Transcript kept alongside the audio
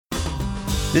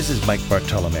This is Mike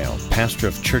Bartolomeo, pastor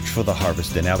of Church for the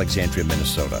Harvest in Alexandria,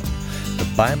 Minnesota.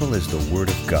 The Bible is the Word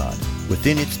of God.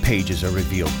 Within its pages are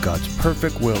revealed God's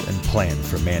perfect will and plan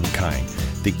for mankind,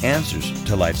 the answers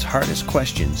to life's hardest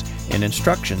questions, and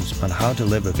instructions on how to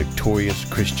live a victorious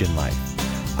Christian life.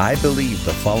 I believe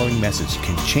the following message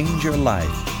can change your life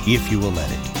if you will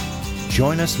let it.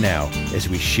 Join us now as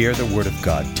we share the Word of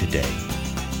God today.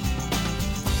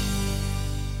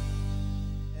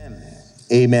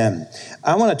 Amen.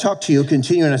 I want to talk to you,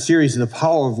 continuing a series of the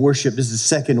power of worship. This is the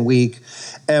second week,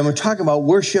 and we're talking about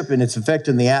worship and its effect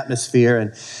in the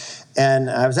atmosphere. And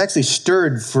I was actually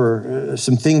stirred for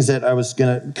some things that I was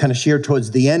going to kind of share towards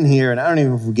the end here, and I don't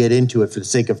even know if we'll get into it for the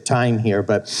sake of time here.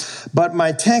 But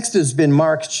my text has been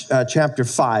Mark chapter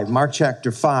 5. Mark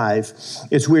chapter 5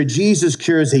 is where Jesus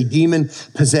cures a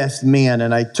demon-possessed man.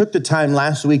 And I took the time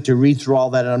last week to read through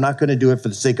all that, and I'm not going to do it for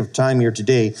the sake of time here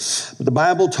today. But the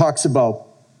Bible talks about,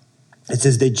 it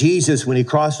says that Jesus, when he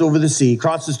crossed over the sea,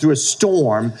 crosses through a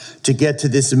storm to get to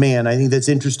this man. I think that's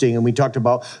interesting. And we talked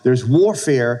about there's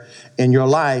warfare in your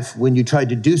life when you try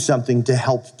to do something to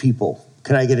help people.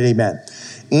 Can I get an amen?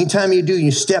 Anytime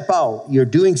you step out, you're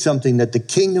doing something that the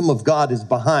kingdom of God is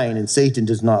behind and Satan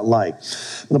does not like.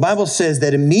 The Bible says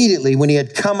that immediately when he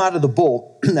had come out of the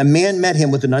boat, a man met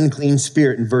him with an unclean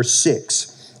spirit in verse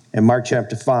 6. In Mark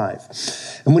chapter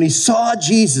 5. And when he saw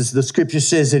Jesus, the scripture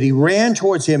says that he ran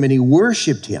towards him and he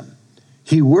worshiped him.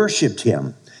 He worshiped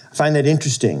him. I find that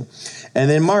interesting. And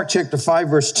then Mark chapter 5,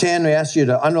 verse 10, we ask you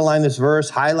to underline this verse,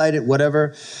 highlight it,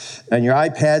 whatever, on your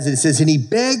iPads. And it says, and he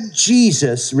begged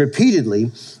Jesus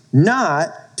repeatedly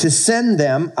not to send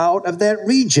them out of that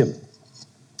region.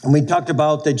 And we talked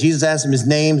about that Jesus asked him his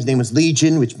name. His name was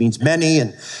Legion, which means many,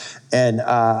 and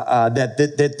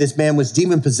that this man was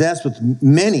demon-possessed with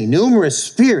numerous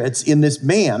spirits in this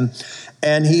man.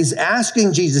 And he's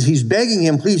asking Jesus, he's begging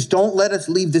him, please don't let us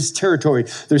leave this territory.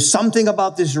 There's something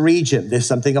about this region. There's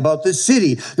something about this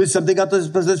city. There's something about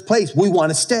this place. We want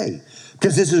to stay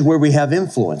because this is where we have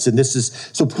influence. And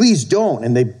so please don't.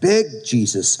 And they beg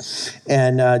Jesus.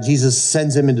 And Jesus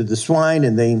sends them into the swine,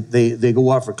 and they go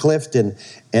off a cliff, and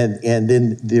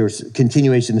then there's a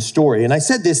continuation of the story. And I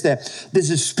said that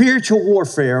this is spiritual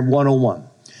warfare 101.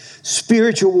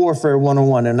 Spiritual warfare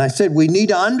 101. And I said we need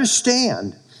to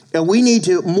understand, and we need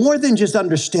to, more than just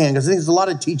understand, because I think there's a lot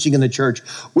of teaching in the church,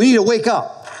 we need to wake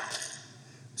up.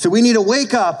 So we need to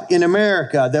wake up in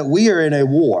America that we are in a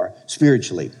war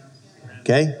spiritually.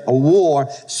 Okay? A war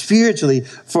spiritually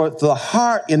for the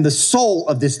heart and the soul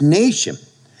of this nation.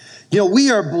 You know, we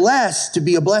are blessed to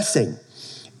be a blessing.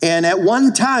 And at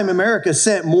one time, America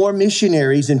sent more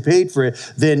missionaries and paid for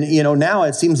it than, now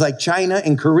it seems like China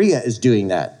and Korea is doing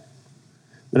that.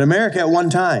 But America at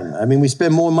one time, we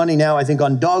spend more money now, I think,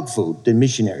 on dog food than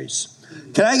missionaries.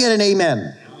 Can I get an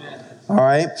amen? All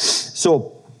right.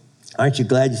 So, aren't you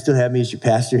glad you still have me as your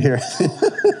pastor here?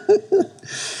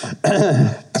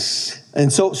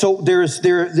 And so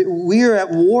we are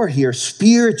at war here,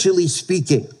 spiritually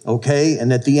speaking, okay?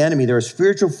 And that the enemy, there are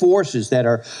spiritual forces that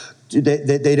are,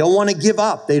 they don't want to give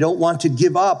up. They don't want to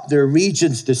give up their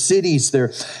regions, their cities,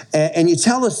 and you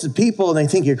tell us the people, and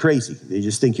they think you're crazy. They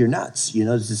just think you're nuts.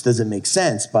 This doesn't make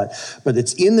sense. But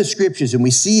it's in the scriptures, and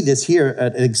we see this here,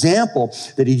 an example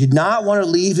that he did not want to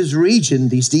leave his region,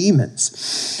 these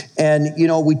demons. And,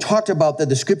 we talked about that.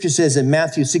 The scripture says in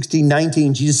Matthew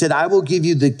 16:19, Jesus said, I will give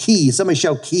you the keys. Somebody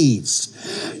shout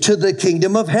keys to the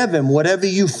kingdom of heaven. Whatever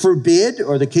you forbid,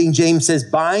 or the King James says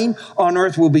bind on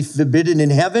earth will be forbidden in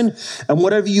heaven. And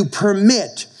whatever you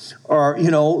permit or,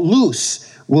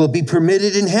 loose will be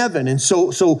permitted in heaven. And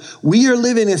so we are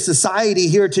living in a society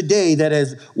here today that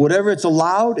has whatever it's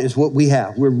allowed is what we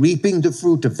have. We're reaping the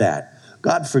fruit of that.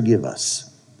 God forgive us.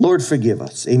 Lord, forgive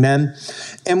us. Amen.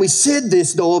 And we said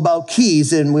this, though, about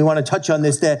keys, and we want to touch on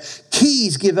this, that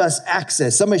keys give us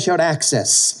access. Somebody shout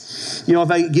access.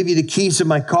 If I give you the keys to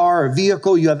my car or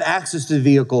vehicle, you have access to the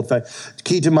vehicle. If I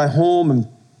key to my home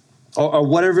or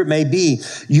whatever it may be,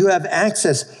 you have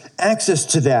access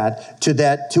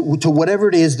to whatever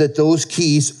it is that those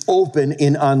keys open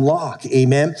and unlock.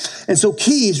 Amen. And so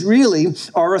keys really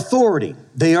are authority.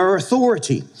 They are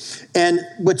authority. And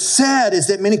what's sad is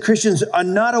that many Christians are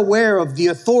not aware of the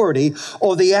authority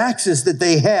or the access that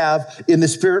they have in the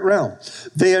spirit realm.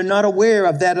 They are not aware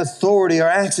of that authority or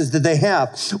access that they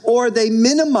have, or they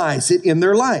minimize it in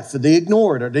their life. They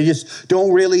ignore it, or they just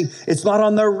don't really, it's not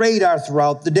on their radar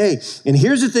throughout the day. And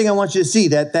here's the thing I want you to see,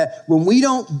 that when we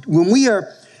are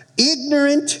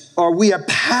ignorant or we are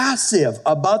passive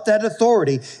about that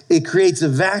authority, it creates a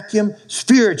vacuum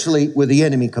spiritually where the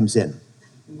enemy comes in.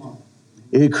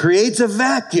 It creates a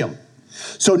vacuum.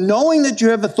 So knowing that you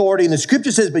have authority, and the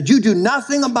scripture says, but you do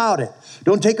nothing about it.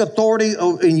 Don't take authority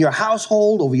in your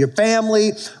household, over your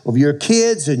family, over your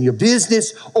kids and your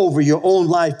business, over your own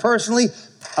life personally.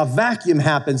 A vacuum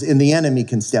happens and the enemy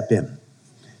can step in.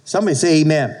 Somebody say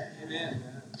amen. Amen.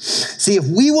 See, if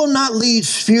we will not lead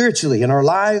spiritually in our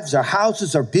lives, our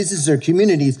houses, our businesses, our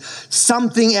communities,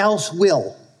 something else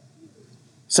will.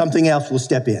 Something else will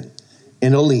step in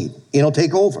and it'll lead. It'll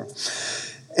take over.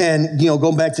 And,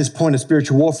 going back to this point of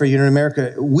spiritual warfare, in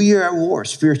America, we are at war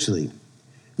spiritually.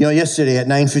 Yesterday at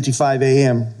 9:55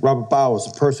 a.m., Robert Bowers,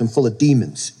 a person full of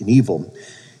demons and evil,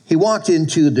 he walked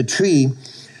into the Tree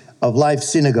of Life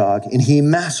Synagogue and he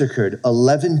massacred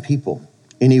 11 people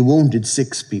and he wounded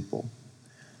 6 people.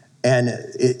 And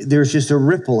there's just a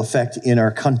ripple effect in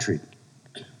our country.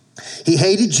 He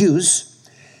hated Jews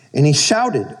and he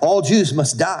shouted, all Jews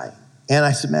must die,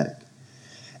 anti-Semitic.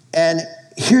 And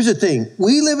here's the thing.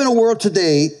 We live in a world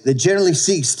today that generally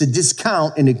seeks to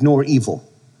discount and ignore evil.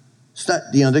 It's not,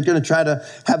 they're going to try to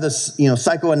have this,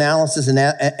 psychoanalysis and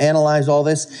analyze all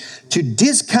this. To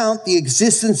discount the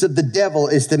existence of the devil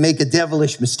is to make a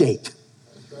devilish mistake.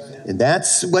 And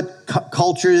that's what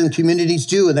culture and communities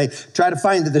do. And they try to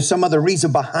find that there's some other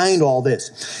reason behind all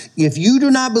this. If you do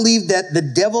not believe that the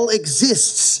devil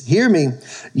exists, hear me,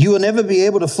 you will never be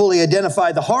able to fully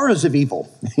identify the horrors of evil.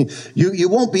 You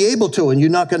won't be able to, and you're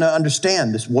not going to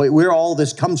understand this. Where all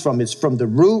this comes from is from the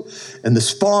root and the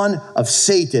spawn of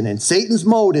Satan. And Satan's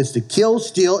mode is to kill,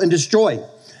 steal, and destroy.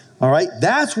 All right,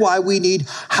 that's why we need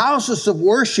houses of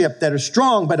worship that are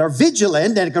strong, but are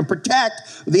vigilant and can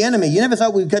protect the enemy. You never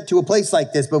thought we'd get to a place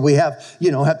like this, but we have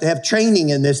to have training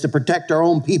in this to protect our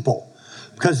own people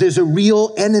because there's a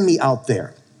real enemy out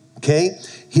there. Okay,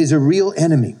 he's a real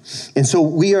enemy, and so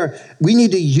we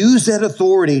need to use that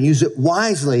authority and use it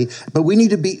wisely. But we need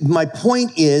to be. My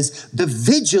point is the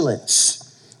vigilance.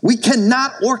 We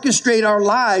cannot orchestrate our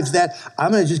lives that I'm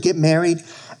going to just get married.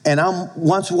 And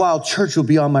once in a while, church will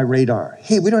be on my radar.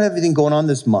 Hey, we don't have anything going on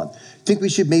this month. Think we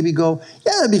should maybe go?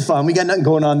 Yeah, that'd be fun. We got nothing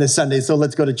going on this Sunday, so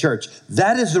let's go to church.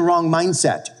 That is the wrong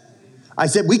mindset. I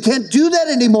said, we can't do that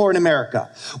anymore in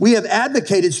America. We have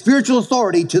advocated spiritual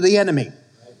authority to the enemy.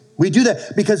 We do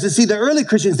that because, the early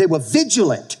Christians, they were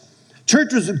vigilant.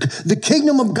 Church was the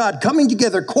kingdom of God coming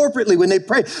together corporately when they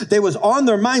prayed. They was on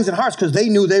their minds and hearts because they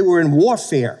knew they were in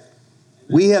warfare.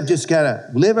 We have just got to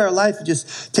live our life,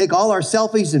 just take all our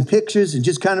selfies and pictures and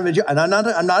just kind of enjoy. And I'm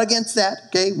not against that,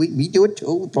 okay? We do it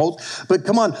too, but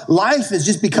come on, life has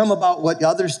just become about what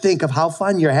others think of how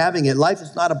fun you're having it. Life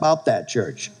is not about that,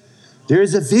 church. There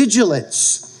is a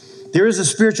vigilance. There is a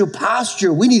spiritual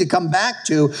posture. We need to come back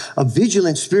to a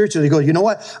vigilant spiritually. Go, you know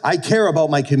what? I care about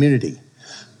my community.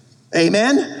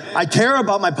 Amen? I care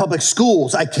about my public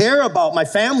schools. I care about my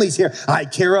families here. I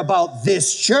care about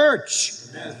this church.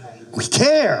 We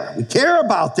care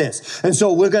about this. And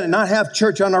so we're going to not have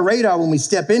church on our radar when we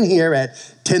step in here at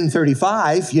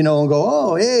 10:35, and go,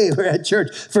 oh, hey, we're at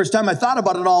church. First time I thought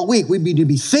about it all week. We need to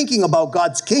be thinking about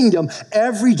God's kingdom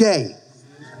every day.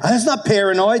 That's not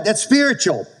paranoid. That's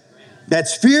spiritual.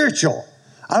 That's spiritual.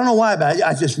 I don't know why, but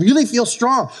I just really feel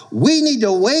strong. We need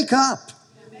to wake up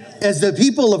as the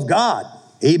people of God.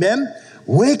 Amen?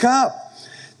 Wake up.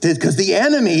 Because the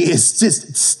enemy is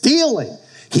just stealing.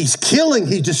 He's killing,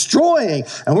 he's destroying,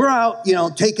 and we're out,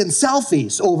 taking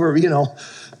selfies over, I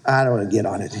don't want to get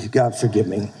on it. God forgive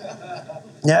me.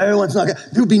 Yeah, everyone's not going to,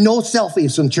 there'll be no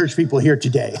selfies from church people here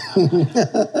today.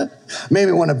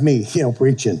 Maybe one of me,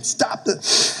 preaching. Stop the,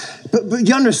 but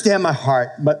you understand my heart.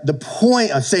 But the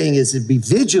point I'm saying is to be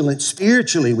vigilant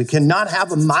spiritually. We cannot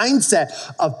have a mindset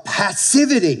of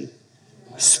passivity.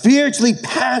 Spiritually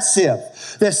passive.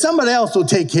 That somebody else will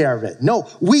take care of it. No,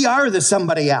 we are the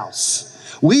somebody else.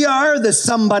 We are the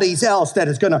somebody else that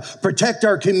is going to protect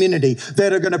our community,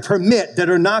 that are going to permit, that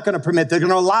are not going to permit, that are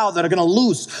going to allow, that are going to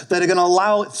loose, that are going to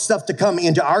allow stuff to come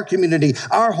into our community,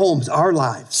 our homes, our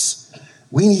lives.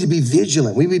 We need to be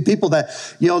vigilant. We need people that,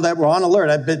 that were on alert.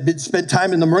 I've spent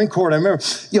time in the Marine Corps. I remember,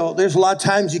 there's a lot of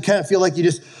times you kind of feel like you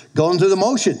just going through the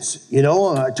motions.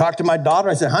 I talked to my daughter.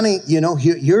 I said, honey,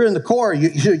 you're in the Corps.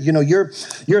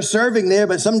 You're serving there,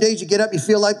 but some days you get up, you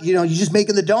feel like, you're just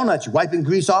making the donuts. You're wiping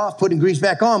grease off, putting grease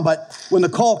back on. But when the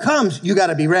call comes, you got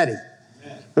to be ready.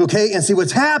 Okay, and see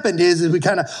what's happened is we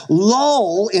kind of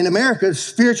lull in America's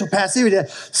spiritual passivity that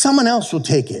someone else will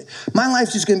take it. My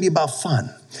life's just going to be about fun.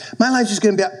 My life's just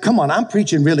going to be, come on, I'm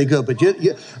preaching really good, but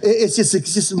it's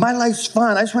just my life's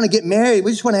fun. I just want to get married.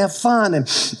 We just want to have fun,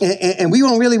 and we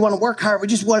don't really want to work hard. We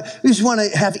just want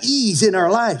to have ease in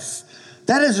our life.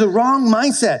 That is the wrong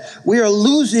mindset. We are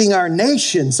losing our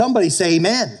nation. Somebody say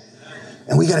amen.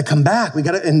 And we got to come back.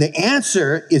 And the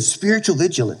answer is spiritual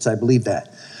vigilance. I believe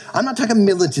that. I'm not talking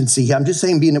militancy here. I'm just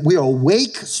saying we are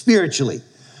awake spiritually.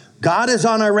 God is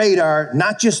on our radar,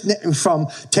 not just from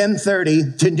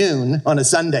 10:30 to noon on a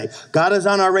Sunday. God is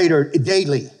on our radar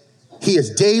daily. He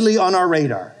is daily on our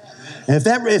radar. And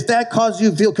if that causes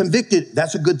you to feel convicted,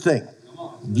 that's a good thing.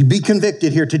 You be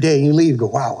convicted here today and you leave, go,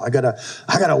 wow, I gotta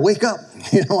wake up.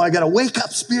 I gotta wake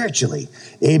up spiritually.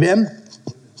 Amen.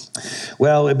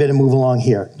 Well, we better move along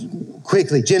here.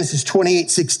 Quickly, Genesis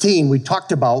 28:16, we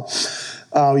talked about,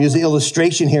 use the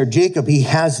illustration here. Jacob, he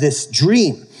has this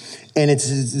dream. And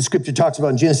the scripture talks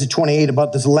about in Genesis 28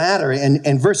 about this ladder.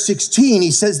 And verse 16,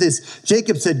 he says this,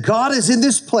 Jacob said, God is in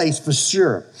this place for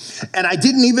sure. And I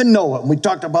didn't even know it. And we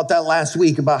talked about that last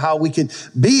week, about how we can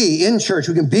be in church.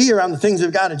 We can be around the things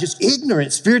of God and just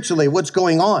ignorant spiritually of what's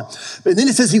going on. But then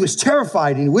it says he was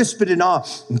terrified and he whispered in awe,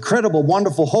 incredible,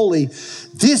 wonderful, holy,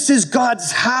 this is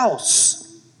God's house.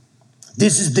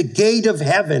 This is the gate of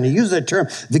heaven. He used that term,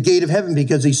 the gate of heaven,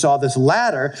 because he saw this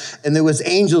ladder and there was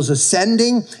angels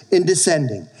ascending and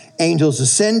descending. Angels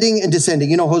ascending and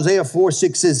descending. Hosea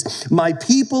 4:6 says, my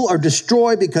people are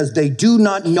destroyed because they do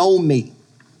not know me.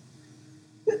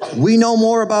 We know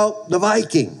more about the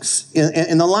Vikings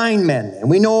and the linemen, and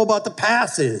we know about the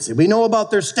passes, and we know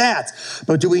about their stats,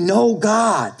 but do we know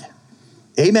God?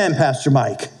 Amen, Pastor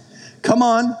Mike. Come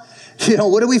on.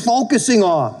 What are we focusing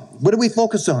on? What do we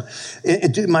focus on?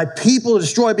 My people are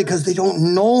destroyed because they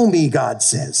don't know me, God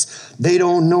says. They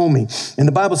don't know me. And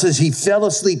the Bible says he fell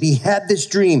asleep. He had this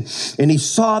dream, and he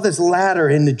saw this ladder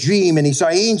in the dream, and he saw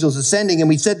angels ascending. And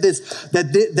we said this,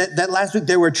 that last week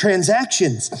there were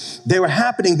transactions. They were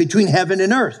happening between heaven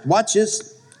and earth. Watch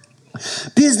this.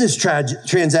 Business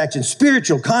transactions,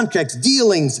 spiritual contracts,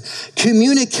 dealings,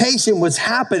 communication was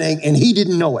happening, and he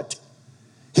didn't know it.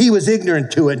 He was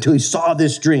ignorant to it until he saw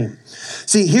this dream.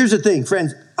 See, here's the thing,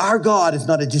 friends. Our God is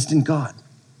not a distant God.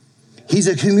 He's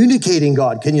a communicating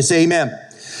God. Can you say amen?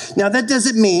 Now, that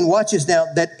doesn't mean, watch this now,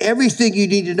 that everything you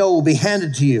need to know will be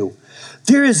handed to you.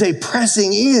 There is a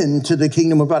pressing in to the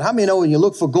kingdom of God. How many know when you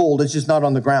look for gold, it's just not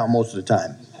on the ground most of the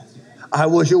time? I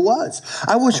wish it was.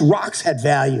 I wish rocks had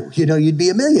value. You'd be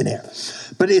a millionaire.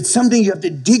 But it's something you have to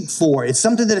dig for. It's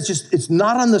something that it's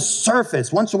not on the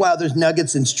surface. Once in a while, there's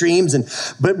nuggets and streams,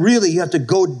 but really you have to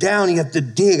go down. You have to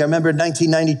dig. I remember in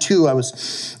 1992,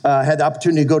 I had the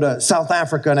opportunity to go to South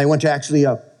Africa, and I went to actually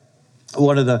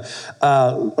one of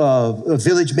the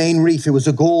Village Main Reef. It was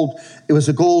a gold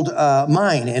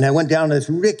mine, and I went down this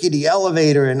rickety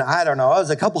elevator, and I don't know, I was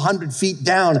a couple hundred feet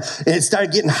down, and it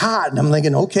started getting hot, and I'm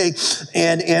thinking, okay,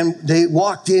 and they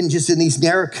walked in just in these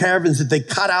narrow caverns that they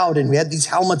cut out, and we had these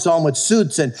helmets on with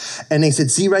suits, and they said,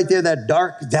 see right there, that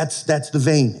dark, that's the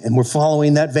vein, and we're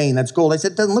following that vein, that's gold. I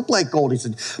said, it doesn't look like gold. He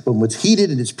said, but when it's heated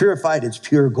and it's purified, it's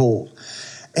pure gold.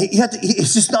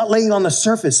 It's just not laying on the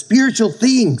surface. Spiritual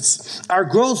things, our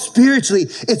growth spiritually,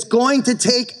 it's going to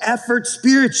take effort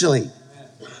spiritually.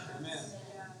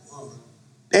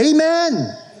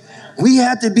 Amen. We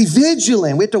have to be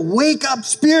vigilant. We have to wake up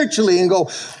spiritually and go,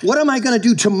 what am I going to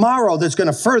do tomorrow that's going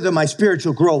to further my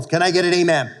spiritual growth? Can I get an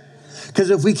amen? Because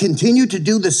if we continue to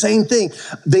do the same thing,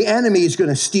 the enemy is going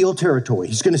to steal territory.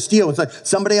 He's going to steal. It's like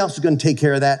somebody else is going to take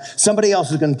care of that. Somebody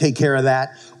else is going to take care of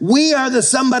that. We are the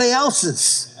somebody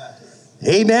else's.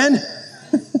 Amen.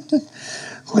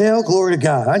 Well, glory to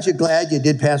God. Aren't you glad you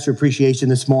did Pastor Appreciation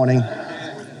this morning?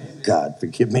 God,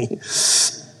 forgive me.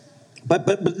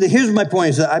 But here's my point: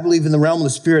 is that I believe in the realm of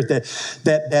the spirit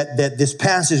that this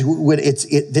passage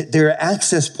there are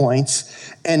access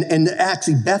points, and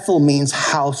actually Bethel means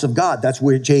house of God. That's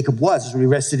where Jacob was. That's where he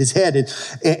rested his head,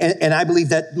 and I believe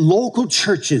that local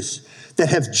churches that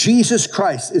have Jesus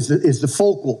Christ is the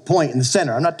focal point in the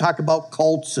center. I'm not talking about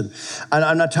cults, and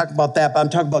I'm not talking about that, but I'm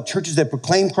talking about churches that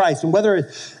proclaim Christ, and whether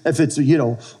if it's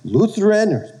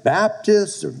Lutheran or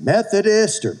Baptist or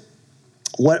Methodist or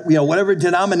whatever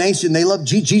denomination, they love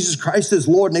Jesus Christ as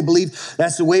Lord, and they believe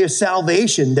that's the way of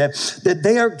salvation, that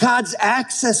they are God's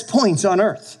access points on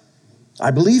earth. I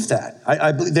believe that.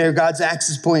 I believe they're God's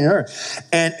access point on earth.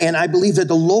 And I believe that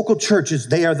the local churches,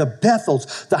 they are the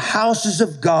Bethels, the houses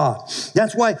of God.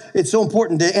 That's why it's so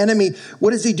important. The enemy, what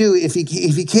does he do? If he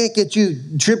can't get you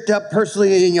tripped up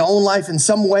personally in your own life in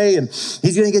some way, and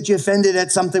he's going to get you offended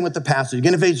at something with the pastor. You're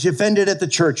going to get you offended at the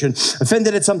church and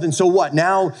offended at something. So what?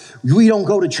 Now we don't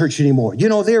go to church anymore.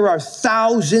 There are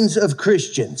thousands of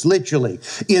Christians, literally,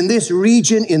 in this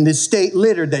region, in this state,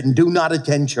 littered that do not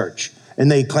attend church. And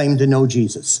they claim to know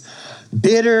Jesus.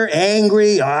 Bitter,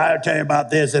 angry, I'll tell you about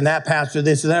this and that pastor,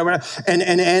 this and that. And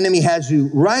the enemy has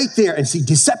you right there. And see,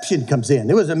 deception comes in.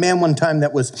 There was a man one time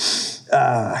that was,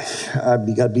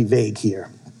 I've got to be vague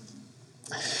here.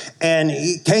 And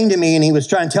he came to me and he was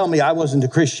trying to tell me I wasn't a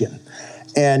Christian,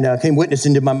 and came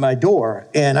witnessing to my door.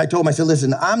 And I told him, I said,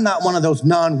 listen, I'm not one of those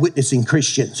non-witnessing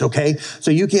Christians, okay?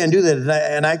 So you can't do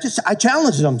that. And I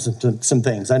challenged him some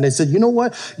things. And I said, you know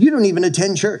what? You don't even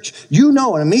attend church. You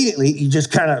know, and immediately he just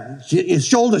kind of, his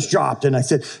shoulders dropped. And I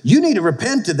said, you need to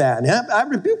repent to that. And I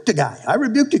rebuked the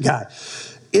guy.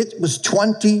 It was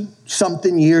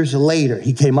 20-something years later,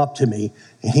 he came up to me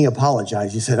and he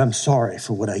apologized. He said, I'm sorry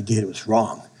for what I did. It was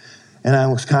wrong. And I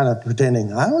was kind of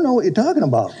pretending, I don't know what you're talking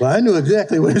about, but I knew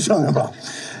exactly what he was talking about.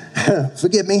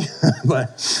 Forgive me,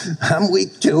 but I'm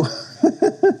weak too.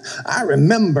 I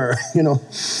remember,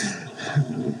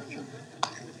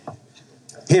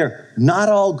 Here, not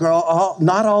all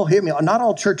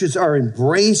churches are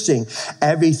embracing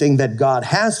everything that God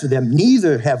has for them.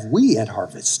 Neither have we at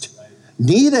Harvest.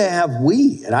 Neither have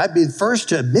we. And I'd be the first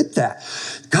to admit that.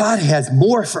 God has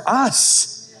more for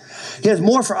us. He has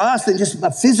more for us than just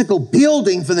a physical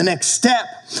building for the next step.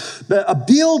 But a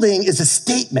building is a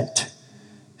statement.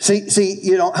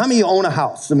 See, how many of you own a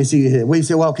house? Let me see you here. Well, you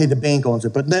say, well, okay, the bank owns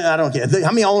it, but I don't care.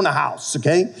 How many own a house,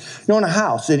 okay? You own a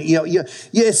house, and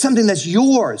it's something that's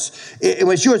yours.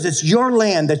 It's yours. It's your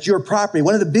land. That's your property.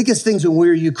 One of the biggest things when we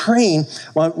were in Ukraine,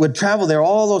 when we'd travel there,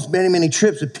 all those many, many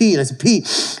trips with Pete.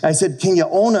 I said, can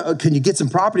you get some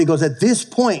property? He goes, at this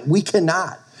point, we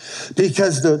cannot.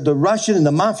 Because the Russian and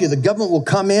the mafia, the government will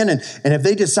come in, and if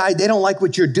they decide they don't like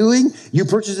what you're doing, you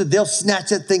purchase it, they'll snatch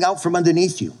that thing out from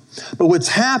underneath you. But what's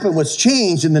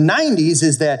changed in the 90s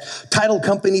is that title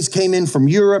companies came in from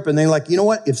Europe, and they're like, you know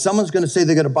what? If someone's going to say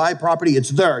they're going to buy property, it's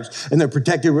theirs, and they're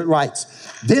protected with rights.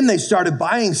 Then they started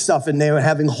buying stuff, and they were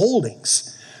having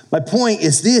holdings. My point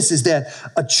is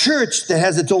that a church that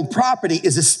has its own property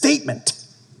is a statement.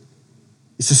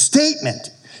 It's a statement.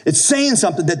 It's saying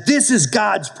something that this is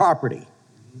God's property.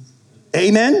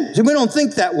 Amen? So we don't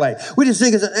think that way. We just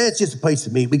think it's just a place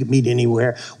to meet. We can meet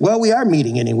anywhere. Well, we are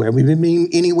meeting anywhere. We've been meeting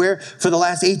anywhere for the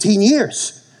last 18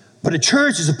 years. But a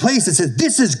church is a place that says,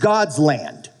 this is God's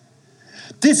land.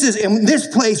 And this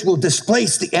place will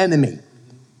displace the enemy.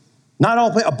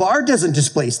 A bar doesn't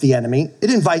displace the enemy. It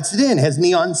invites it in. It has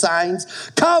neon signs.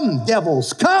 Come,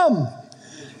 devils, come.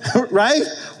 Right?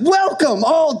 Welcome,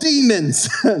 all demons,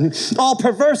 all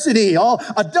perversity, all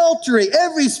adultery,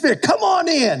 every spirit. Come on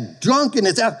in.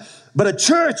 Drunkenness. But a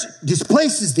church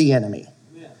displaces the enemy.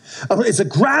 Yeah. It's a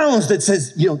grounds that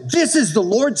says, this is the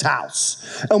Lord's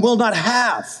house, and will not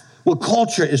have what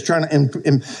culture is trying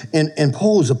to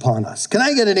impose upon us. Can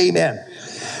I get an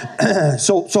amen?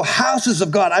 So houses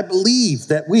of God, I believe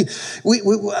that we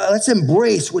let's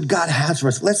embrace what God has for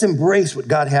us. Let's embrace what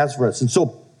God has for us. And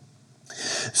so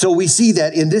we see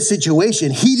that in this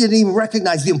situation, he didn't even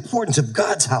recognize the importance of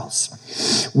God's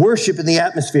house. Worship in the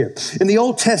atmosphere. In the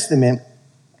Old Testament,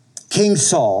 King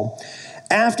Saul,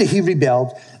 after he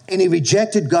rebelled and he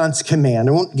rejected God's command,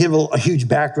 I won't give a huge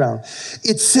background.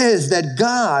 It says that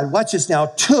God, watch this now,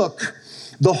 took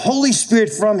the Holy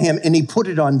Spirit from him and he put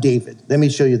it on David. Let me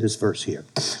show you this verse here.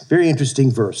 Very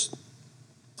interesting verse.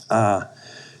 1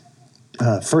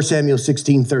 Samuel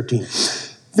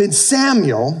 16:13. Then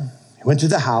Samuel went to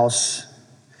the house,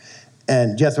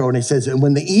 and Jethro, and he says, and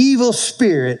when the evil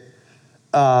spirit,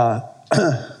 then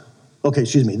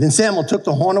Samuel took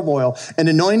the horn of oil and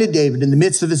anointed David in the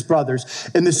midst of his brothers,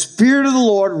 and the Spirit of the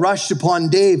Lord rushed upon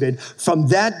David from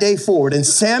that day forward. And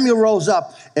Samuel rose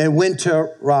up and went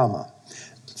to Ramah.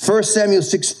 1 Samuel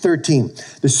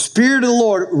 6:13. The Spirit of the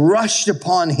Lord rushed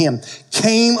upon him,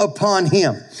 came upon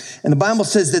him. And the Bible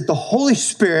says that the Holy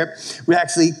Spirit,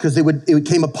 actually, because it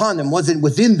came upon them, wasn't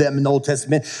within them in the Old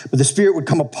Testament, but the Spirit would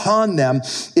come upon them.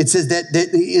 It says that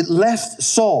it left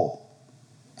Saul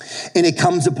and it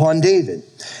comes upon David.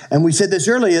 And we said this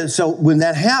earlier. So when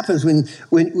that happens, when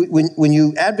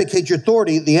you advocate your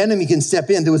authority, the enemy can step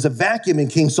in. There was a vacuum in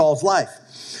King Saul's life.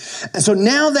 And so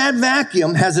now that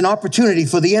vacuum has an opportunity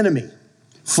for the enemy.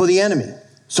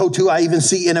 So too, I even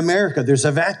see in America, there's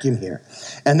a vacuum here.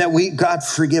 And that God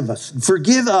forgive us.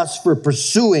 Forgive us for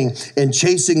pursuing and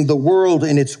chasing the world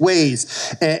in its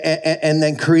ways and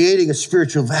then creating a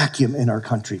spiritual vacuum in our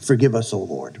country. Forgive us, O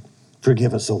Lord.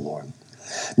 Forgive us, O Lord.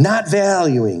 Not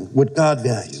valuing what God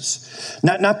values.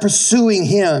 Not pursuing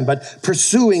him, but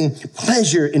pursuing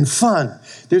pleasure and fun.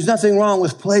 There's nothing wrong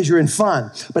with pleasure and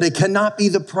fun, but it cannot be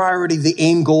the priority, the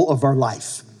aim goal of our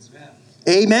life.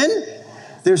 Amen?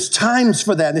 There's times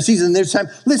for that in the season. There's time.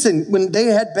 Listen, when they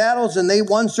had battles and they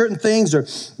won certain things or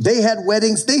they had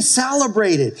weddings, they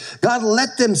celebrated. God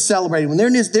let them celebrate. When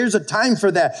there's a time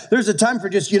for that. There's a time for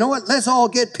just, let's all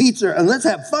get pizza and let's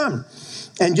have fun.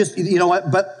 And just,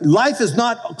 but life is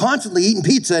not constantly eating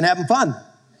pizza and having fun.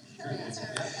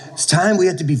 It's time we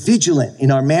have to be vigilant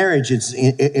in our marriages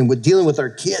and with dealing with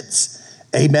our kids.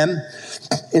 Amen.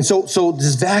 And so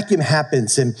this vacuum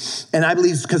happens. And I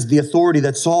believe it's because of the authority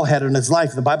that Saul had in his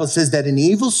life. The Bible says that an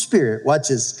evil spirit, watch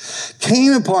this,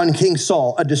 came upon King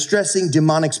Saul, a distressing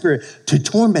demonic spirit, to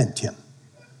torment him.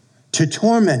 To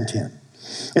torment him.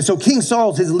 And so King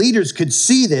Saul, his leaders could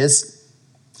see this,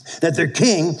 that their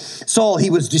king, Saul, he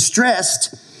was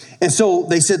distressed. And so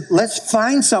they said, let's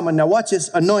find someone. Now watch this,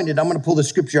 anointed. I'm going to pull the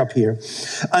scripture up here.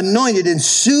 Anointed and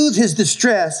soothe his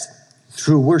distress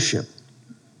through worship.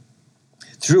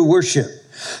 Through worship.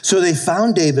 So they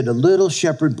found David, a little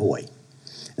shepherd boy.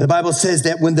 The Bible says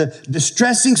that when the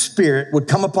distressing spirit would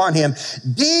come upon him,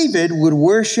 David would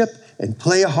worship and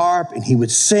play a harp, and he would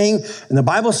sing. And the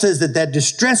Bible says that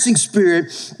distressing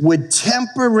spirit would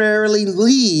temporarily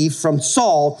leave from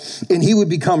Saul, and he would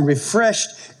become refreshed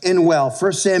and well.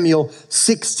 1 Samuel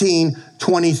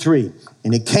 16:23.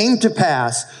 And it came to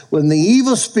pass when the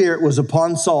evil spirit was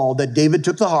upon Saul that David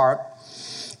took the harp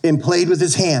and played with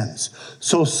his hands.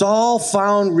 So Saul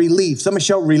found relief. Somebody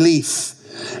shout relief.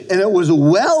 And it was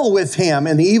well with him,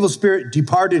 and the evil spirit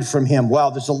departed from him. Wow,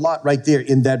 there's a lot right there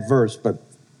in that verse, but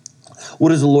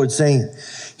what is the Lord saying?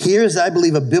 Here's, I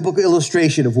believe, a biblical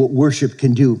illustration of what worship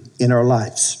can do in our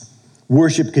lives.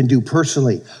 Worship can do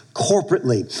personally,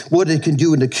 corporately, what it can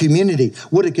do in the community,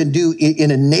 what it can do in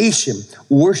a nation.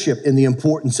 Worship and the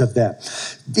importance of that.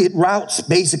 It routs,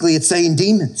 basically, it's saying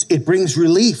demons. It brings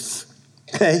relief.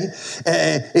 Okay?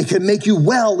 It can make you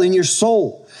well in your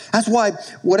soul. That's why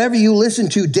whatever you listen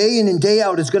to day in and day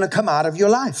out is going to come out of your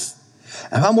life.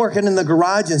 If I'm working in the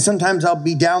garage and sometimes I'll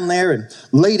be down there and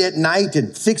late at night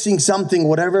and fixing something,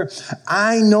 whatever,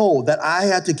 I know that I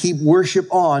have to keep worship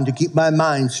on to keep my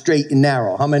mind straight and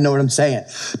narrow. How many know what I'm saying?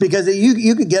 Because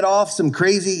you could get off some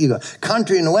crazy, you go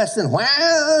country and western,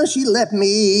 wow, she left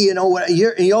me, and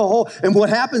what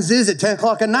happens is at 10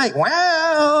 o'clock at night,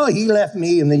 wow, he left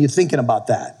me, and then you're thinking about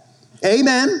that.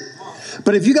 Amen.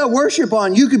 But if you got worship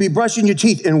on, you could be brushing your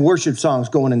teeth and worship songs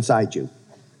going inside you.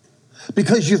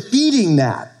 Because you're feeding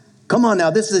that. Come on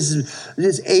now, this is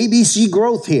ABC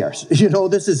growth here.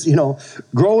 This is,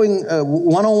 growing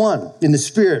 101 in the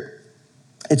spirit.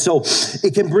 And so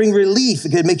it can bring relief. It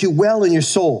can make you well in your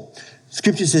soul.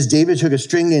 Scripture says David took a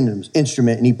stringed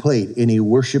instrument and he played and he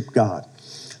worshiped God.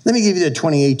 Let me give you the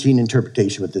 2018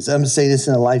 interpretation with this. I'm going to say this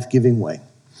in a life-giving way.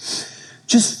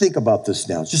 Just think about this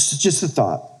now. Just a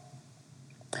thought.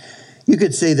 You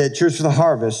could say that Church for the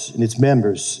Harvest and its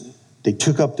members, they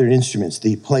took up their instruments.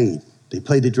 They played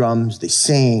the drums. They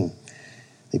sang.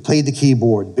 They played the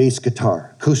keyboard, bass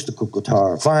guitar, acoustical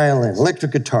guitar, violin,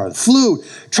 electric guitar, the flute,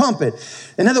 trumpet.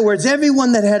 In other words,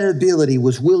 everyone that had an ability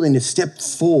was willing to step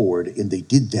forward, and they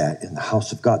did that in the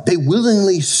house of God. They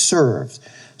willingly served.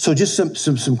 So just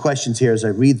some questions here as I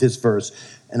read this verse,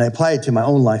 and I apply it to my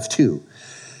own life too.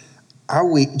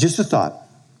 Just a thought,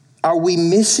 are we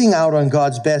missing out on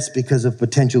God's best because of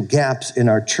potential gaps in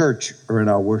our church or in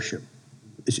our worship?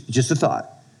 It's just a thought.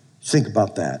 Think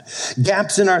about that.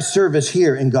 Gaps in our service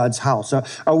here in God's house.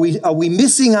 Are we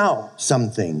missing out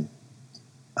something?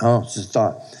 Oh, it's just a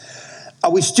thought.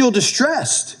 Are we still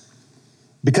distressed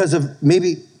because of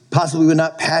possibly we're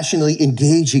not passionately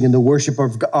engaging in the worship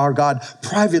of our God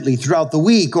privately throughout the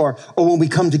week or when we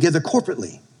come together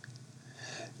corporately?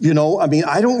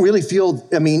 I don't really feel,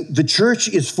 the church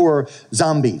is for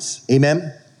zombies.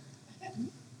 Amen?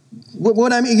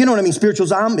 What I mean, you know what I mean? Spiritual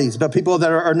zombies, but people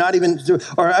that are not even,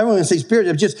 or I don't want to say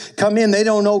spiritual, just come in, they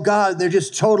don't know God, they're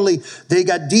just they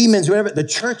got demons, whatever. The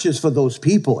church is for those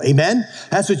people, amen?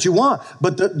 That's what you want.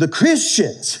 But the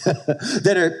Christians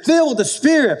that are filled with the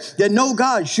Spirit, that know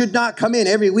God, should not come in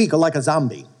every week like a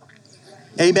zombie,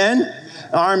 amen?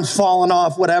 Arms falling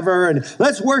off, whatever, and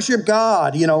let's worship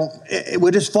God,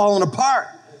 we're just falling apart.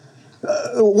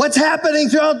 What's happening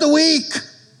throughout the week?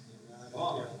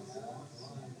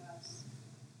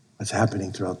 What's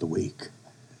happening throughout the week?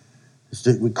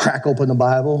 We crack open the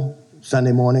Bible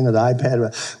Sunday morning or the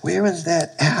iPad. Where is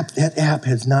that app? That app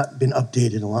has not been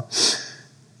updated a lot.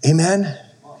 Amen?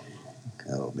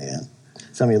 Oh, man.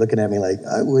 Some of you looking at me like,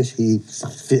 I wish he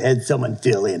had someone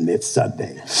fill in this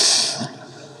Sunday.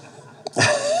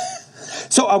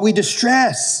 So are we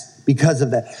distressed because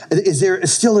of that? Is there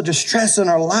still a distress in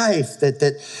our life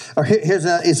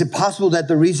is it possible that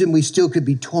the reason we still could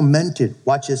be tormented,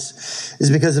 watch this,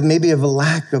 is because of maybe of a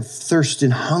lack of thirst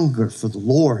and hunger for the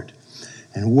Lord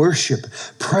and worship,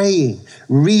 praying,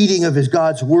 reading of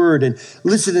God's word and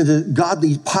listening to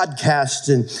godly podcasts?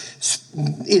 And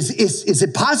is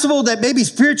it possible that maybe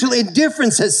spiritual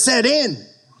indifference has set in?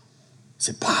 Is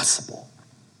it possible?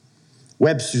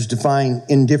 Webster's define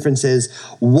indifference as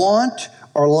want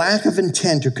or lack of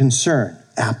intent or concern,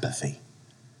 apathy.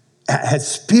 Has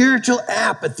spiritual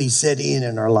apathy set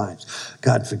in our lives?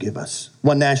 God forgive us.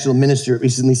 One national minister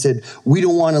recently said, we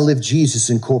don't want to live Jesus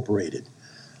Incorporated.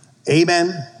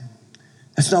 Amen?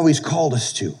 That's not what he's called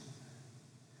us to.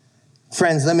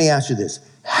 Friends, let me ask you this.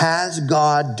 Has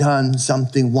God done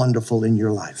something wonderful in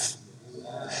your life?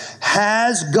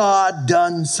 Has God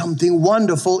done something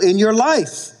wonderful in your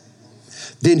life?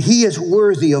 Then he is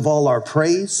worthy of all our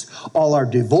praise, all our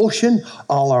devotion,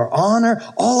 all our honor,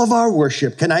 all of our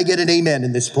worship. Can I get an amen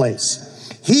in this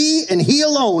place? He and he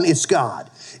alone is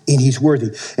God, and he's worthy.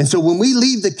 And so when we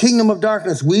leave the kingdom of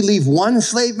darkness, we leave one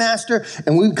slave master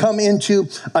and we come into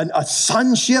a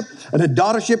sonship and a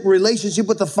daughtership relationship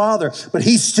with the Father, but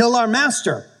he's still our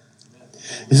master.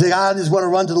 You say, I just want to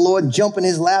run to the Lord and jump in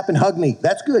his lap and hug me.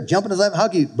 That's good. Jump in his lap and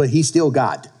hug you, but he's still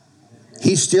God.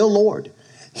 He's still Lord.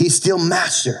 He's still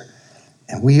master,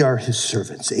 and we are his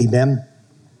servants. Amen.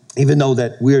 Even though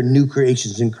that we're new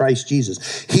creations in Christ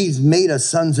Jesus, he's made us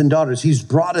sons and daughters. He's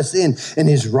brought us in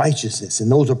his righteousness,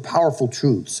 and those are powerful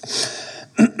truths.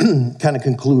 Kind of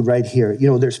conclude right here. You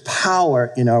know, there's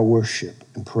power in our worship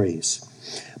and praise.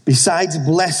 Besides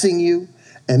blessing you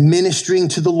and ministering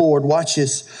to the Lord, watch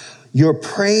this. Your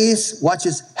praise, watch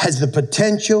this, has the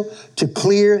potential to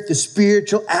clear the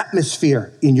spiritual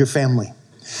atmosphere in your family.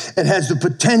 It has the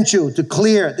potential to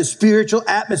clear the spiritual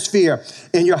atmosphere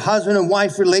in your husband and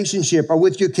wife relationship or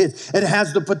with your kids. It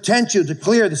has the potential to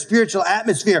clear the spiritual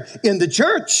atmosphere in the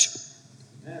church.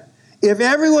 If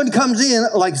everyone comes in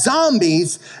like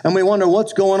zombies and we wonder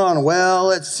what's going on, well,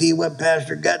 let's see what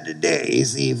Pastor got today,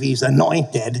 see if he's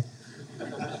anointed.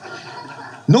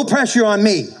 No pressure on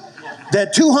me.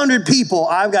 That 200 people,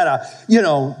 I've got to,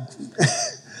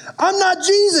 I'm not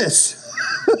Jesus.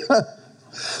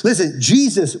 Listen,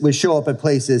 Jesus would show up at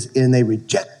places and they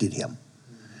rejected him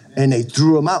and they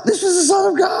threw him out. This is the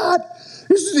Son of God.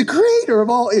 This is the creator of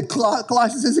all.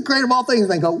 Colossians is the creator of all things.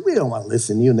 And they go, we don't want to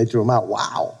listen to you. And they threw him out.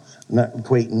 Wow. I'm not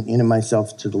equating in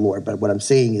myself to the Lord, but what I'm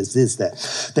saying is this,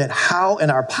 that how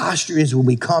and our posture is when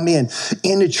we come in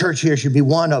the church here should be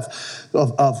one of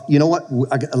you know what,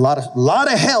 a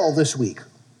lot of hell this week.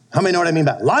 How many know what I mean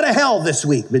by a lot of hell this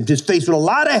week? Been just faced with a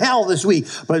lot of hell this week,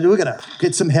 but we're going to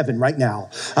get some heaven right now.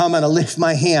 I'm going to lift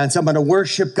my hands. I'm going to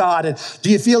worship God. And do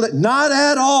you feel it? Not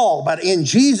at all, but in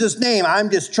Jesus' name, I'm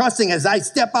just trusting as I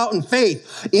step out in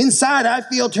faith. Inside, I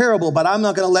feel terrible, but I'm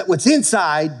not going to let what's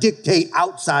inside dictate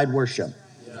outside worship.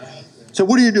 So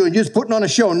what are you doing? You're just putting on a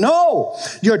show? No,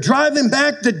 you're driving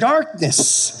back the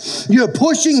darkness. You're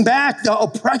pushing back the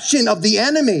oppression of the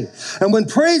enemy. And when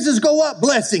praises go up,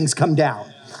 blessings come down.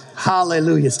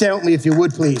 Hallelujah. Stand with me if you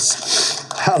would, please.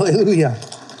 Hallelujah.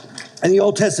 In the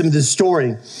Old Testament, this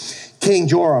story, King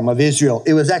Joram of Israel,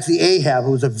 it was actually Ahab,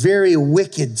 who was a very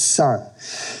wicked son,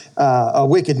 a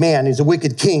wicked man. He's a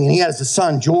wicked king, and he has a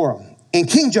son, Joram. And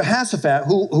King Jehoshaphat,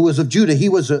 who was of Judah, he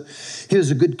was a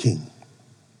good king.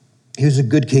 He was a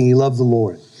good king. He loved the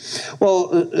Lord.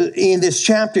 Well, in this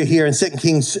chapter here in 2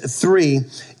 Kings 3,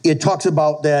 it talks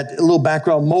about that a little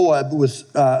background. Moab was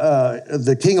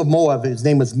the king of Moab. His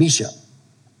name was Mesha.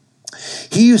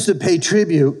 He used to pay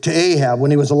tribute to Ahab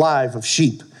when he was alive of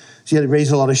sheep. So he had to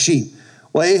raise a lot of sheep.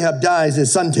 Well, Ahab dies, his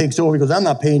son takes over. He goes, I'm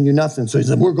not paying you nothing. So he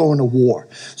said, we're going to war.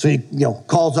 So he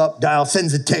calls up,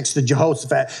 sends a text to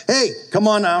Jehoshaphat. Hey, come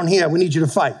on down here. We need you to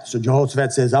fight. So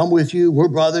Jehoshaphat says, I'm with you. We're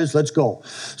brothers. Let's go.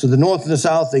 So the north and the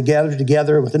south, they gather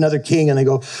together with another king and they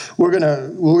go, we're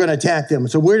gonna attack them.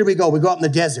 So where do we go? We go out in the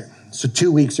desert. So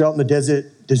 2 weeks, they're out in the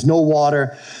desert. There's no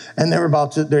water. And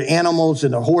they're animals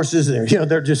and their horses. And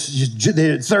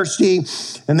they're thirsty.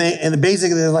 And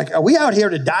basically they're like, are we out here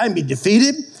to die and be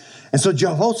defeated? And so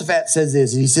Jehoshaphat says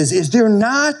this, he says, is there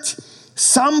not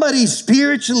somebody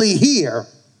spiritually here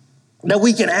that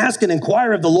we can ask and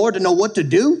inquire of the Lord to know what to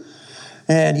do?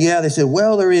 And they said,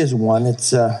 well, there is one.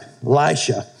 It's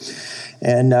Elisha.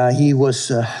 And he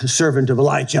was a servant of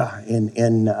Elijah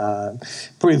and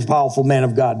pretty powerful man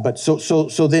of God. But so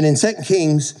then in 2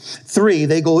 Kings 3,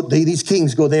 these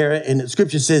kings go there, and the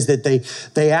scripture says that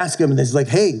they ask him, and it's like,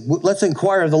 hey, let's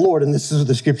inquire of the Lord. And this is what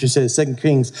the scripture says, 2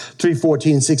 Kings 3,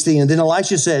 14, 16. And then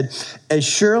Elisha said, as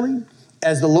surely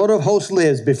as the Lord of hosts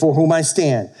lives before whom I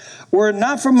stand, were it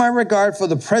not for my regard for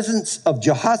the presence of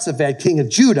Jehoshaphat, king of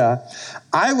Judah,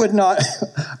 I would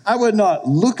not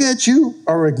look at you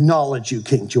or acknowledge you,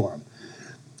 King Joram.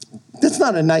 That's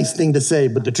not a nice thing to say,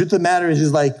 but the truth of the matter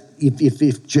is like,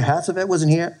 if Jehoshaphat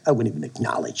wasn't here, I wouldn't even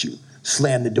acknowledge you,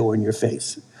 slam the door in your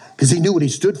face, because he knew what he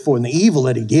stood for and the evil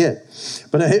that he did.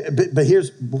 But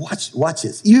here's, watch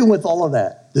this. Even with all of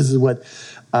that, this is what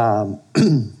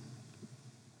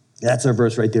That's our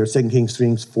verse right there, 2 Kings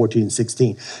 3:14 and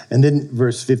 16. And then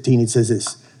verse 15, it says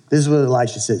this. This is what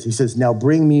Elisha says. He says, now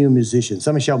bring me a musician.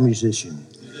 Somebody shout musician.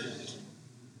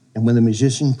 And when the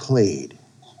musician played,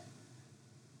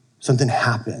 something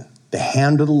happened. The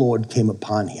hand of the Lord came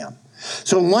upon him.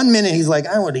 So in 1 minute, he's like,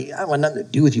 I want nothing to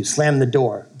do with you. Slam the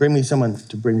door. Bring me someone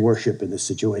to bring worship in this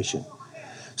situation.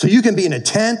 So you can be in a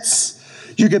tent.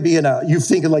 You could be you're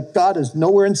thinking like God is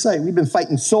nowhere in sight. We've been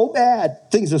fighting so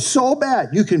bad. Things are so bad.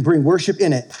 You can bring worship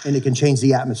in it, and it can change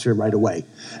the atmosphere right away.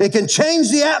 It can change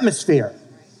the atmosphere.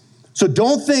 So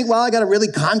don't think, well, I got to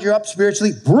really conjure up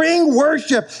spiritually. Bring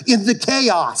worship in the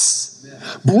chaos.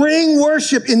 Bring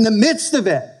worship in the midst of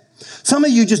it. Some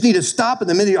of you just need to stop in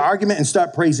the middle of your argument and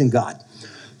start praising God.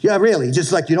 Yeah, really.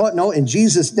 Just like, you know what? No, in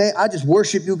Jesus' name, I just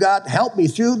worship you, God. Help me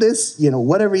through this,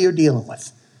 whatever you're dealing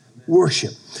with.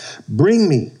 Worship. Bring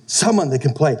me someone that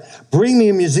can play. Bring me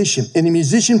a musician. And the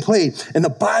musician played. And the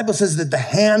Bible says that the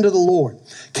hand of the Lord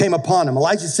came upon him.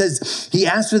 Elijah says he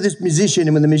asked for this musician.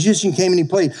 And when the musician came and he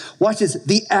played, watch this,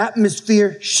 the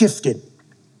atmosphere shifted.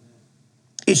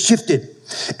 It shifted.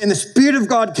 And the Spirit of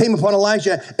God came upon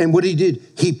Elijah. And what he did,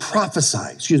 he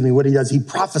prophesied. He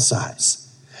prophesies.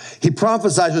 He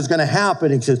prophesies what's going to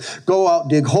happen. He says, go out,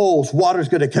 dig holes. Water's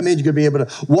going to come in. You're going to be able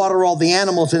to water all the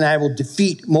animals, and I will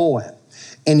defeat Moab.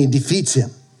 And he defeats him.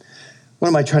 What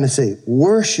am I trying to say?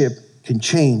 Worship can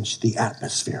change the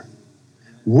atmosphere.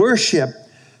 Worship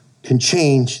can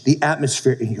change the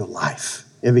atmosphere in your life.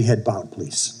 Every head bowed,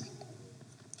 please.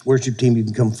 Worship team, you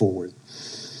can come forward.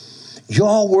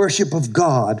 Your worship of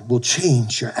God will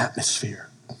change your atmosphere.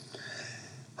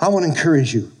 I want to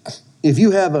encourage you. If you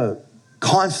have a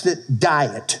constant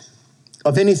diet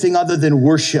of anything other than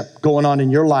worship going on in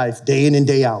your life day in and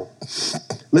day out.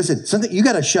 Listen, you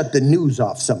got to shut the news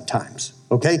off sometimes,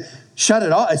 okay? Shut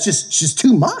it off. It's just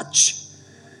too much.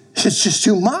 It's just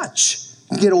too much.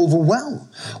 You get overwhelmed.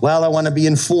 Well, I want to be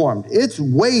informed. It's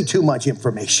way too much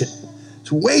information.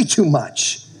 It's way too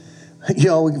much. We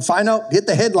can find out, get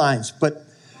the headlines, but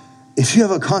if you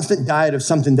have a constant diet of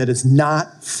something that is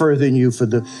not furthering you for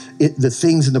the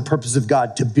things and the purpose of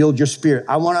God to build your spirit,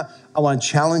 I want to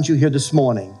challenge you here this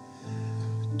morning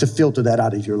to filter that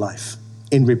out of your life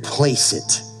and replace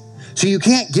it. So you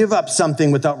can't give up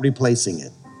something without replacing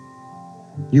it.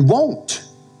 You won't.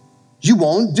 You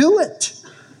won't do it.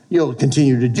 You'll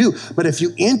continue to do. But if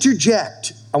you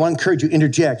interject, I want to encourage you,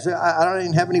 interject. I don't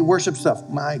even have any worship stuff.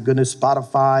 My goodness,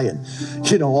 Spotify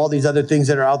and, all these other things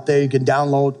that are out there you can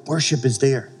download. Worship is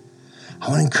there. I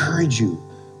want to encourage you.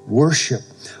 Worship.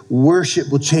 Worship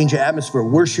will change your atmosphere.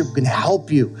 Worship can help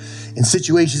you in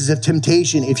situations of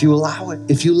temptation if you allow it,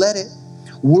 if you let it.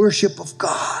 Worship of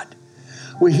God.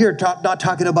 We're here not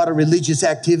talking about a religious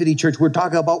activity, church. We're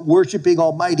talking about worshiping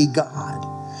Almighty God.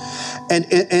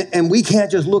 And we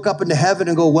can't just look up into heaven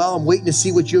and go, well, I'm waiting to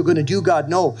see what you're going to do, God.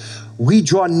 No, we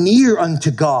draw near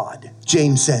unto God,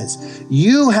 James says.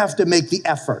 You have to make the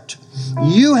effort.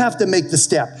 You have to make the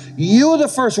step. You're the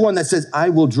first one that says, I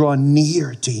will draw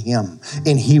near to him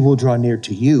and he will draw near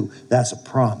to you. That's a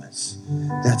promise.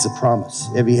 That's a promise.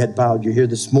 Every head bowed, you're here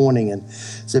this morning and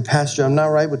say, Pastor, I'm not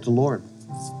right with the Lord.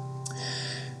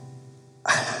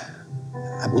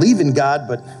 I believe in God,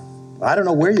 but I don't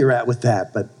know where you're at with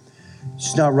that, but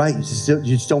it's not right. You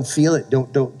just don't feel it.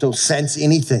 Don't sense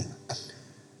anything.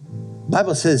 The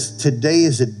Bible says today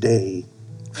is a day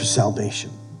for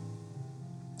salvation.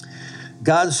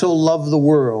 God so loved the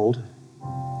world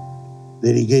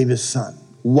that he gave his son.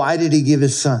 Why did he give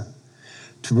his son?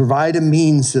 To provide a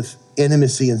means of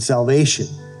intimacy and salvation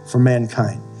for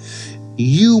mankind.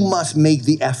 You must make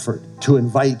the effort to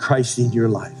invite Christ into your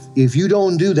life. If you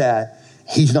don't do that,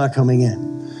 he's not coming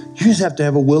in. You just have to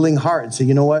have a willing heart and say,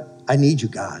 you know what? I need you,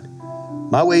 God.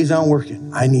 My ways aren't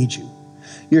working. I need you.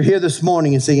 You're here this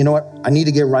morning and say, you know what? I need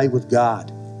to get right with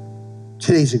God.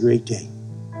 Today's a great day.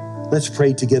 Let's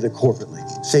pray together corporately.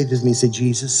 Say this to me. Say,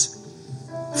 Jesus,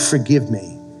 forgive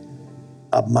me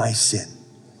of my sin.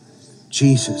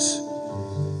 Jesus,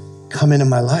 come into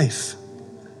my life.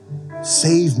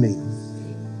 Save me.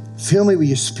 Fill me with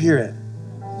your spirit.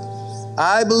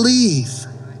 I believe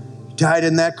you died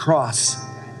on that cross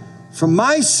for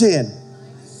my sin.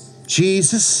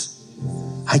 Jesus,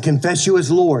 I confess you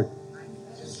as Lord.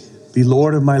 Be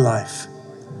Lord of my life.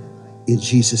 In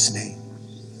Jesus' name.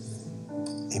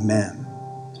 Amen.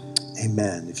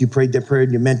 Amen. If you prayed that prayer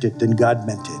and you meant it, then God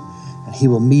meant it. And he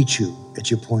will meet you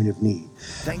at your point of need.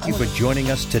 Thank you for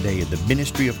joining us today in the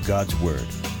ministry of God's Word.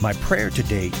 My prayer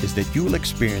today is that you will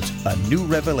experience a new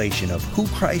revelation of who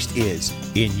Christ is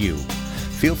in you.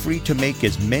 Feel free to make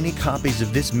as many copies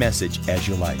of this message as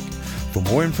you like. For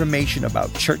more information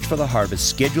about Church for the Harvest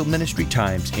scheduled ministry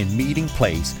times and meeting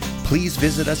place, please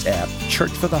visit us at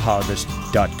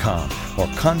churchfortheharvest.com or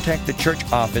contact the church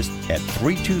office at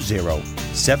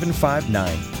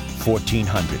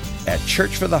 320-759-1400. At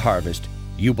Church for the Harvest,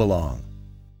 you belong.